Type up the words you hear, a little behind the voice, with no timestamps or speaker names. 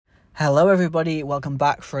Hello everybody, welcome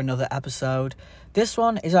back for another episode. This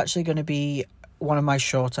one is actually going to be one of my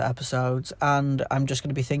shorter episodes, and I'm just going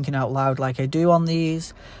to be thinking out loud like I do on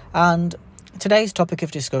these. And today's topic of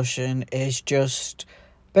discussion is just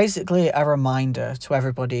basically a reminder to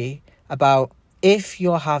everybody about if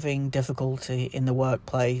you're having difficulty in the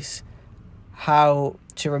workplace, how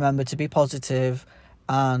to remember to be positive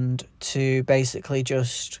and to basically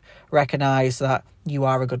just recognise that you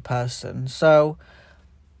are a good person. So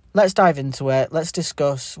let's dive into it. Let's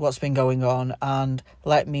discuss what's been going on and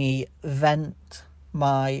let me vent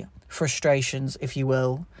my frustrations, if you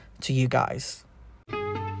will, to you guys.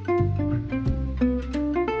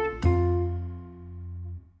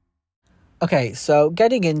 Okay, so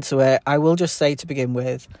getting into it, I will just say to begin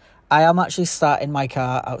with, I am actually sat in my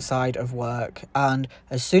car outside of work, and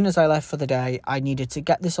as soon as I left for the day, I needed to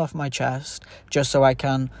get this off my chest just so I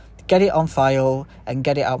can get it on file and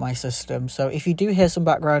get it out my system. So if you do hear some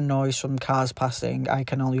background noise from cars passing, I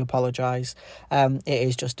can only apologise. It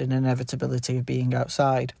is just an inevitability of being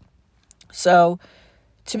outside. So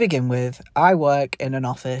to begin with, I work in an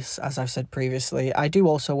office, as I've said previously. I do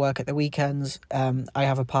also work at the weekends. I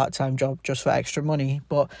have a part-time job just for extra money,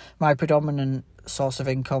 but my predominant source of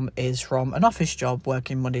income is from an office job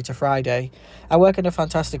working Monday to Friday. I work in a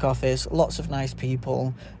fantastic office, lots of nice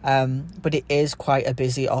people, but it is quite a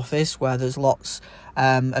busy office where there's lots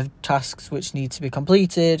of tasks which need to be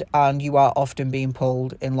completed, and you are often being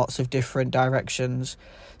pulled in lots of different directions.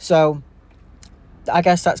 So I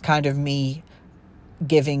guess that's kind of me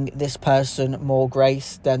giving this person more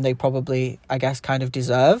grace than they probably, kind of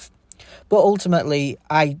deserve. But ultimately,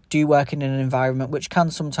 I do work in an environment which can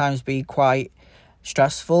sometimes be quite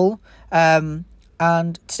stressful. And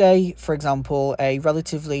today, for example, a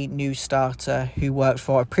relatively new starter who worked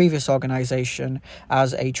for a previous organisation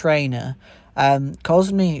as a trainer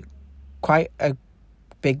caused me quite a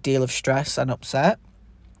big deal of stress and upset.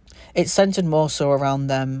 It's centred more so around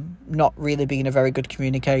them not really being a very good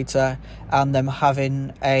communicator and them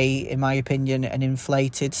having in my opinion, an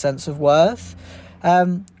inflated sense of worth,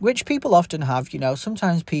 which people often have.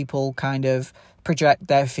 Sometimes people kind of project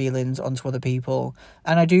their feelings onto other people,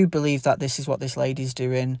 and I do believe that this is what this lady's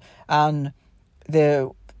doing. And the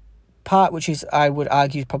part which is, I would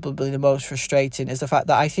argue, probably the most frustrating is the fact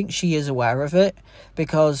that I think she is aware of it,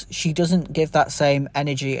 because she doesn't give that same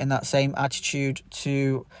energy and that same attitude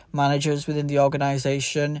to managers within the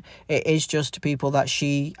organisation. It is just to people that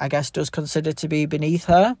she, does consider to be beneath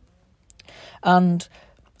her. And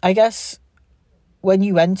I guess when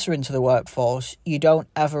you enter into the workforce, you don't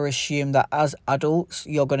ever assume that as adults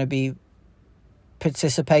you're going to be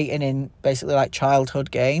participating in basically like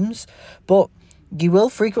childhood games, but you will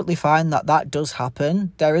frequently find that does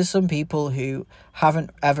happen. There is some people who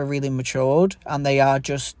haven't ever really matured, and they are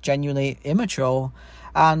just genuinely immature,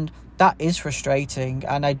 and that is frustrating.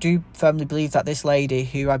 And I do firmly believe that this lady,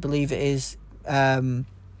 who I believe is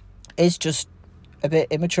just a bit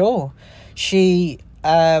immature, she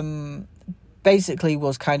basically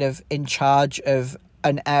was kind of in charge of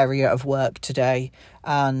an area of work today,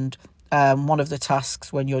 and one of the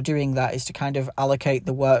tasks when you're doing that is to kind of allocate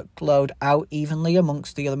the workload out evenly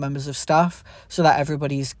amongst the other members of staff so that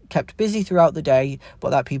everybody's kept busy throughout the day,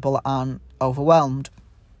 but that people aren't overwhelmed.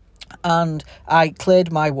 And I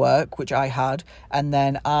cleared my work, which I had, and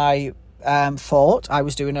then I thought I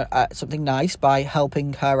was doing something nice by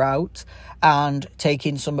helping her out and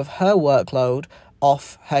taking some of her workload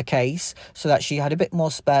off her case so that she had a bit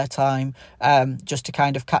more spare time just to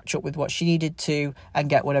kind of catch up with what she needed to and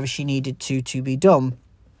get whatever she needed to be done.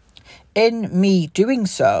 In me doing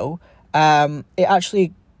so, it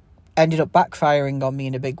actually ended up backfiring on me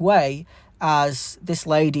in a big way, as this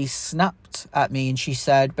lady snapped at me and she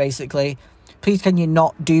said basically, please can you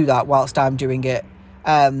not do that whilst I'm doing it?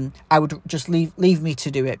 I would just leave me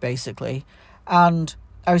to do it, basically. And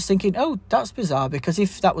I was thinking, oh, that's bizarre, because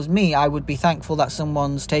if that was me, I would be thankful that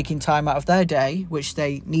someone's taking time out of their day, which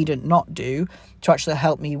they needn't not do, to actually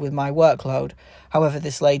help me with my workload. However,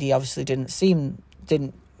 this lady obviously didn't seem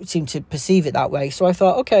to perceive it that way. So I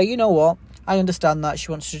thought, okay, you know what? I understand that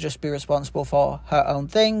she wants to just be responsible for her own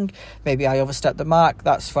thing. Maybe I overstepped the mark.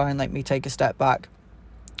 That's fine. Let me take a step back.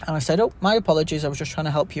 And I said, oh, my apologies. I was just trying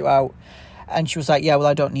to help you out. And she was like, yeah, well,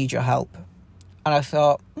 I don't need your help. And I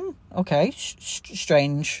thought, okay,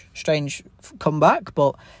 strange comeback,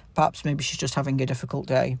 but perhaps maybe she's just having a difficult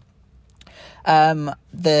day.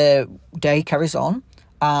 The day carries on,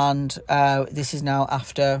 and this is now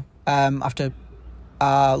after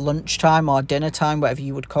lunchtime or dinner time, whatever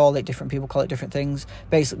you would call it. Different people call it different things.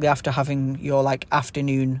 Basically, after having your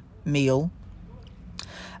afternoon meal,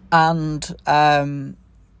 and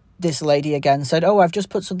this lady again said, "Oh, I've just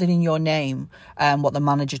put something in your name, what the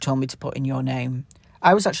manager told me to put in your name."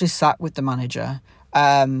 I was actually sat with the manager,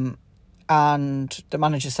 and the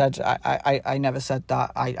manager said, I never said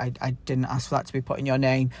that. I didn't ask for that to be put in your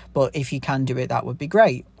name, but if you can do it, that would be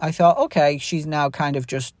great. I thought, okay, she's now kind of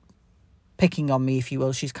just picking on me, if you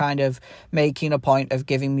will. She's kind of making a point of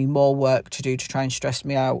giving me more work to do to try and stress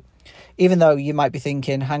me out. Even though you might be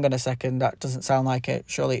thinking, hang on a second, that doesn't sound like it.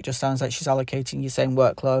 Surely it just sounds like she's allocating you same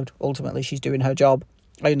workload. Ultimately, she's doing her job.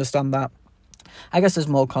 I understand that. I guess there's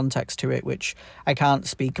more context to it, which I can't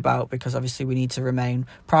speak about because obviously we need to remain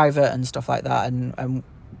private and stuff like that. And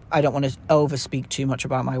I don't want to over speak too much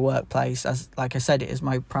about my workplace, as like I said, it is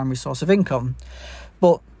my primary source of income.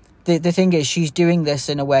 But the thing is, she's doing this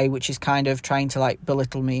in a way which is kind of trying to like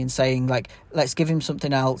belittle me and saying like, let's give him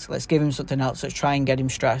something else. Let's try and get him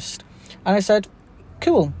stressed. And I said,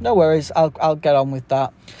 cool, no worries. I'll get on with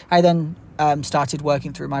that. I then started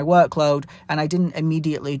working through my workload, and I didn't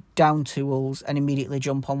immediately down tools and immediately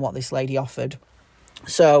jump on what this lady offered.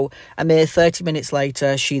 So a mere 30 minutes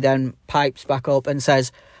later, she then pipes back up and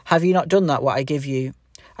says, "Have you not done that, what I give you?"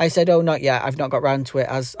 I said, "Oh, not yet. I've not got round to it,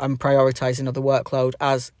 as I'm prioritising other workload,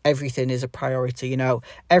 as everything is a priority, you know.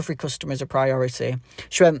 Every customer is a priority."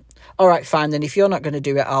 She went, "All right, fine, then if you're not going to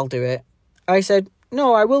do it, I'll do it." I said,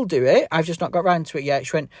 "No, I will do it. I've just not got round to it yet."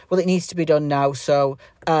 She went, "Well, it needs to be done now, so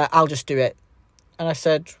I'll just do it." And I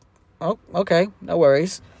said, "Oh, okay, no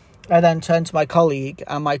worries." I then turned to my colleague,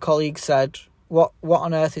 and my colleague said, What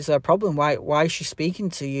on earth is her problem? Why is she speaking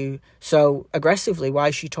to you so aggressively? Why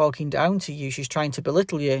is she talking down to you? She's trying to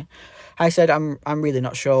belittle you." I said, I'm really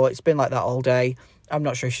not sure. It's been like that all day. I'm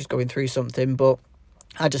not sure if she's going through something, but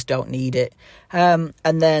I just don't need it. And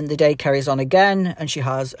then the day carries on again, and she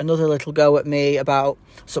has another little go at me about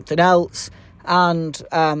something else. And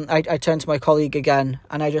I turned to my colleague again,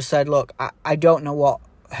 and I just said, "Look, I don't know what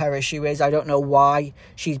her issue is. I don't know why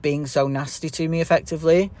she's being so nasty to me,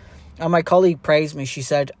 effectively." And my colleague praised me. She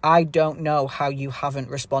said, "I don't know how you haven't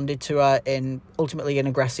responded to her in ultimately an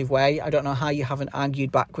aggressive way. I don't know how you haven't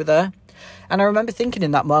argued back with her." And I remember thinking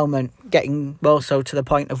in that moment, getting more so to the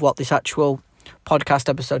point of what this actual podcast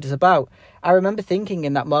episode is about. I remember thinking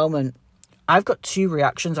in that moment, I've got two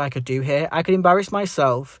reactions I could do here. I could embarrass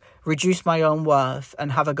myself, reduce my own worth,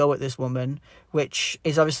 and have a go at this woman, which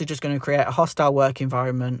is obviously just going to create a hostile work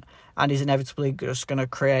environment and is inevitably just going to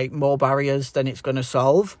create more barriers than it's going to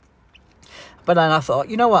solve. But then I thought,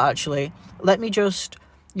 you know what, actually, let me just,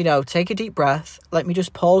 take a deep breath. Let me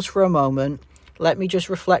just pause for a moment. Let me just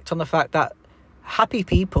reflect on the fact that happy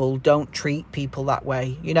people don't treat people that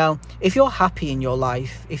way. If you're happy in your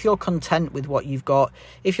life, if you're content with what you've got,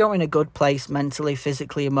 if you're in a good place mentally,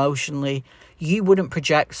 physically, emotionally, you wouldn't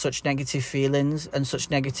project such negative feelings and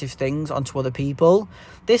such negative things onto other people.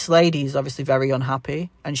 This lady is obviously very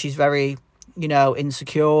unhappy, and she's very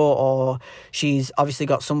insecure, or she's obviously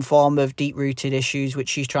got some form of deep-rooted issues which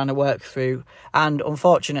she's trying to work through. And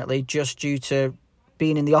unfortunately, just due to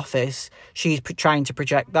being in the office, she's trying to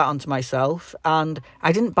project that onto myself. And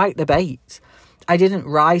I didn't bite the bait. I didn't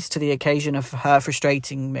rise to the occasion of her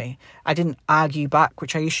frustrating me. I didn't argue back,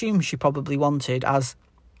 which I assume she probably wanted, as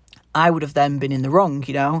I would have then been in the wrong,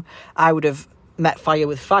 I would have met fire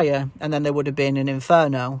with fire, and then there would have been an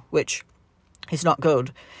inferno, which is not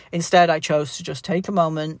good. Instead, I chose to just take a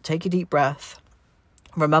moment, take a deep breath,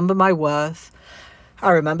 remember my worth.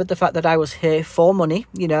 I remembered the fact that I was here for money.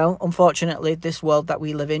 Unfortunately, this world that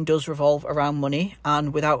we live in does revolve around money,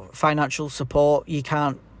 and without financial support, you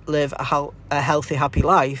can't live a healthy, happy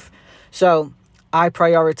life. So I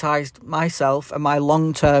prioritised myself and my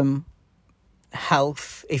long-term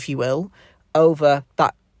health, if you will, over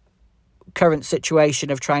that current situation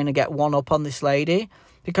of trying to get one up on this lady,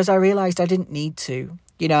 because I realised I didn't need to.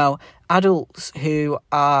 Adults who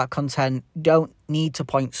are content don't need to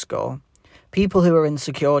point score. People who are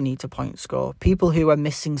insecure need to point score. People who are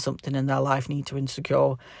missing something in their life need to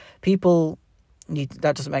insecure. That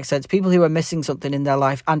doesn't make sense. People who are missing something in their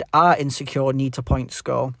life and are insecure need to point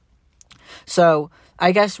score. So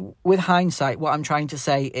I guess with hindsight, what I'm trying to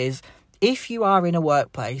say is, if you are in a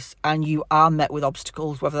workplace and you are met with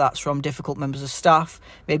obstacles, whether that's from difficult members of staff,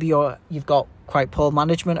 maybe you've got quite poor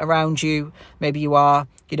management around you, maybe you are,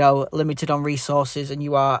 limited on resources and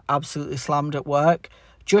you are absolutely slammed at work,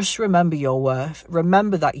 just remember your worth.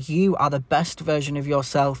 Remember that you are the best version of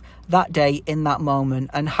yourself that day in that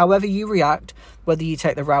moment. And however you react, whether you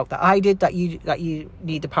take the route that I did, that you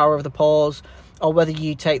need the power of the pause, or whether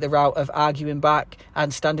you take the route of arguing back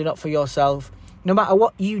and standing up for yourself, no matter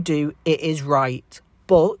what you do, it is right.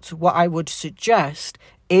 But what I would suggest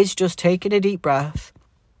is just taking a deep breath,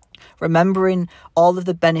 remembering all of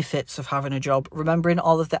the benefits of having a job, remembering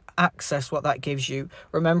all of the access, what that gives you,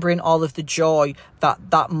 remembering all of the joy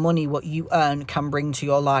that money, what you earn, can bring to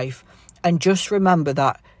your life. And just remember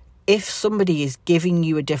that if somebody is giving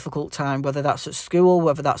you a difficult time, whether that's at school,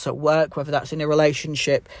 whether that's at work, whether that's in a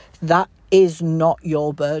relationship, that is not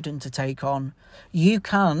your burden to take on. You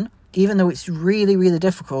can, even though it's really, really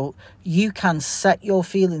difficult, you can set your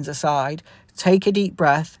feelings aside, take a deep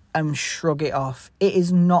breath and shrug it off. It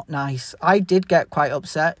is not nice. I did get quite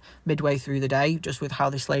upset midway through the day just with how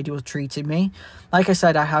this lady was treating me. Like I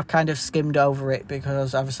said, I have kind of skimmed over it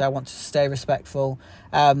because obviously I want to stay respectful,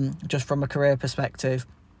 just from a career perspective.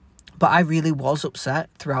 But I really was upset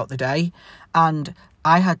throughout the day, and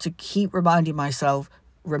I had to keep reminding myself,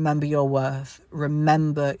 remember your worth.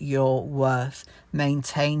 Remember your worth.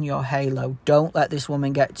 Maintain your halo. Don't let this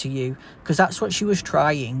woman get to you, because that's what she was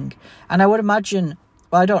trying. And I would imagine,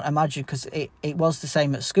 well, I don't imagine, because it was the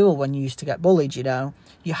same at school when you used to get bullied, you know.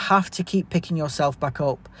 You have to keep picking yourself back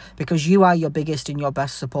up, because you are your biggest and your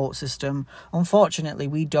best support system. Unfortunately,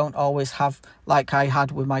 we don't always have, like I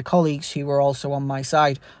had with my colleagues who were also on my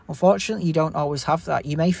side. Unfortunately, you don't always have that.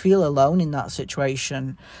 You may feel alone in that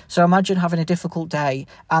situation. So imagine having a difficult day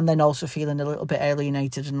and then also feeling a little bit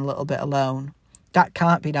alienated and a little bit alone. That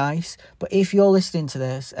can't be nice. But if you're listening to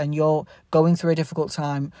this and you're going through a difficult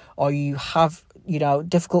time, or you have, you know,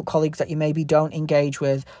 difficult colleagues that you maybe don't engage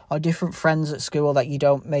with, or different friends at school that you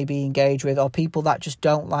don't maybe engage with, or people that just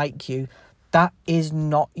don't like you, that is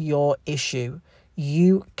not your issue.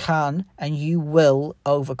 You can and you will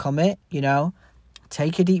overcome it, you know.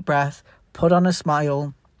 Take a deep breath, put on a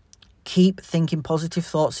smile, keep thinking positive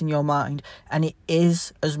thoughts in your mind, and it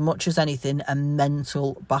is, as much as anything, a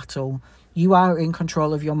mental battle. You are in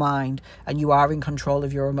control of your mind and you are in control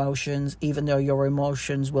of your emotions, even though your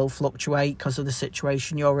emotions will fluctuate because of the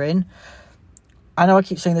situation you're in. I know I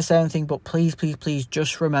keep saying the same thing, but please, please, please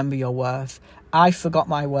just remember your worth. I forgot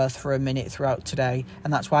my worth for a minute throughout today,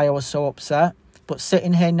 and that's why I was so upset. But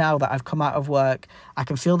sitting here now that I've come out of work, I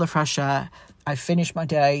can feel the fresh air. I finished my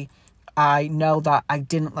day. I know that I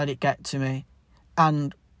didn't let it get to me.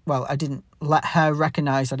 And, well, I didn't let her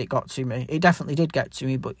recognise that it got to me. It definitely did get to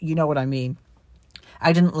me, but you know what I mean.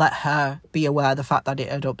 I didn't let her be aware of the fact that it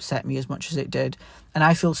had upset me as much as it did. And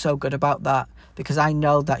I feel so good about that, because I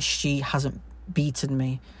know that she hasn't beaten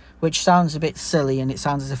me, which sounds a bit silly and it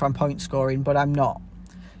sounds as if I'm point scoring, but I'm not.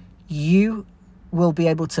 You will be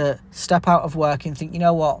able to step out of work and think, you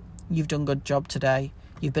know what, you've done a good job today.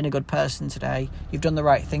 You've been a good person today. You've done the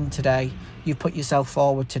right thing today. You've put yourself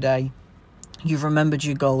forward today. You've remembered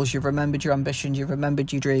your goals, you've remembered your ambitions, you've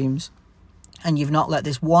remembered your dreams, and you've not let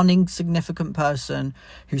this one insignificant person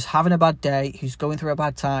who's having a bad day, who's going through a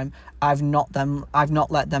bad time, I've not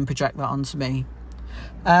let them project that onto me.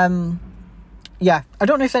 Yeah, I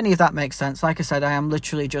don't know if any of that makes sense. Like I said, I am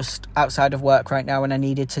literally just outside of work right now, and I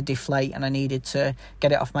needed to deflate and I needed to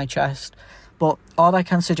get it off my chest. But all I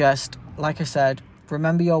can suggest, like I said,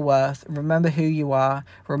 remember your worth, remember who you are,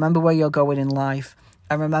 remember where you're going in life,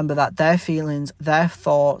 and remember that their feelings, their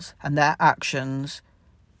thoughts, and their actions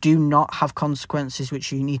do not have consequences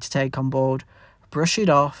which you need to take on board. Brush it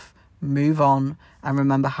off, move on, and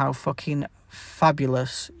remember how fucking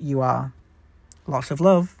fabulous you are. Lots of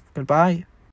love. Goodbye.